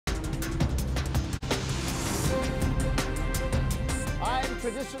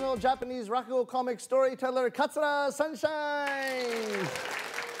traditional Japanese Rakugo comic storyteller Katsura Sunshine.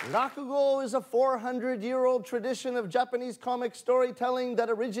 Rakugo is a 400-year-old tradition of Japanese comic storytelling that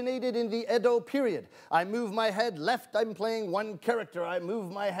originated in the Edo period. I move my head left, I'm playing one character. I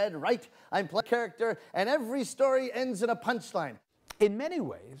move my head right, I'm playing a character, and every story ends in a punchline. In many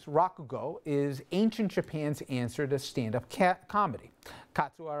ways, Rakugo is ancient Japan's answer to stand-up comedy.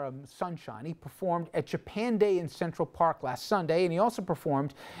 Katsura Sunshine, he performed at Japan Day in Central Park last Sunday, and he also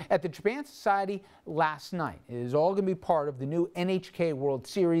performed at the Japan Society last night. It is all going to be part of the new NHK World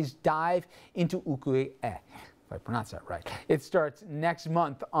Series Dive into Ukiyo-E, if I pronounce that right. It starts next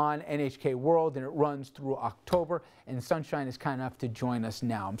month on NHK World, and it runs through October, and Sunshine is kind enough to join us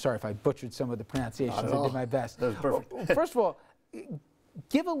now. I'm sorry if I butchered some of the pronunciations. I did my best. That was perfect. Well, first of all,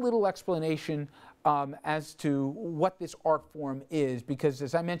 give a little explanation as to what this art form is, because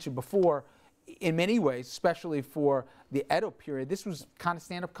as I mentioned before, in many ways, especially for the Edo period, this was kind of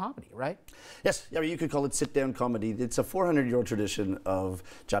stand-up comedy, right? Yes, yeah, you could call it sit-down comedy. It's a 400-year-old tradition of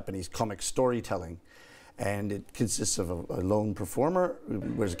Japanese comic storytelling, and it consists of a lone performer who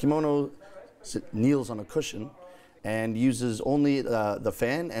wears a kimono, kneels on a cushion, and uses only the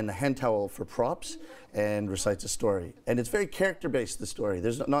fan and the hand towel for props, and recites a story. And it's very character-based, the story.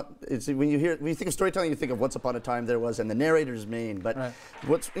 There's when you think of storytelling, you think of Once Upon a Time There Was, and the narrator's main. But right.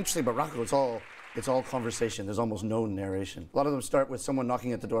 What's interesting about Rakugo, it's all conversation. There's almost no narration. A lot of them start with someone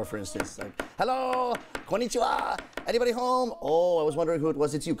knocking at the door, for instance, like, "Hello, konnichiwa, anybody home? Oh, I was wondering who it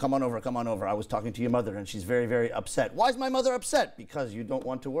was. It's you. Come on over, come on over. I was talking to your mother, and she's very, very upset. Why is my mother upset? Because you don't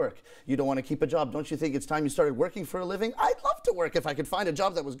want to work. You don't want to keep a job. Don't you think it's time you started working for a living? I'd love to work if I could find a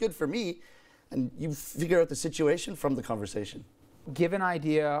job that was good for me." And you figure out the situation from the conversation. Give an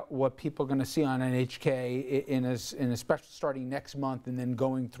idea what people are going to see on NHK in a special starting next month and then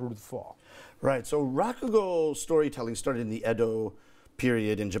going through the fall. Right, so Rakugo storytelling started in the Edo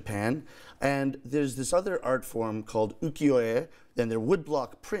period in Japan, and there's this other art form called Ukiyo-E, and they're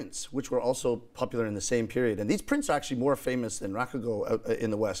woodblock prints, which were also popular in the same period. And these prints are actually more famous than Rakugo in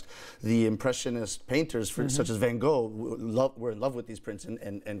the West. The Impressionist painters, such as Van Gogh, were in love with these prints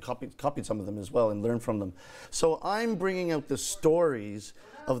and copied some of them as well and learned from them. So I'm bringing out the stories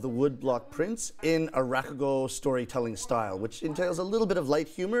of the woodblock prints in a Rakugo storytelling style, which entails a little bit of light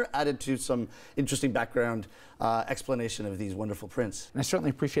humor added to some interesting background explanation of these wonderful prints. And I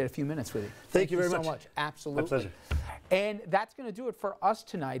certainly appreciate a few minutes with you. Thank you very much. much. Absolutely. My pleasure. And that's going to do it for us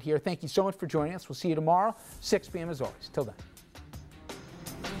tonight here. Thank you so much for joining us. We'll see you tomorrow, 6 p.m. as always. Till then.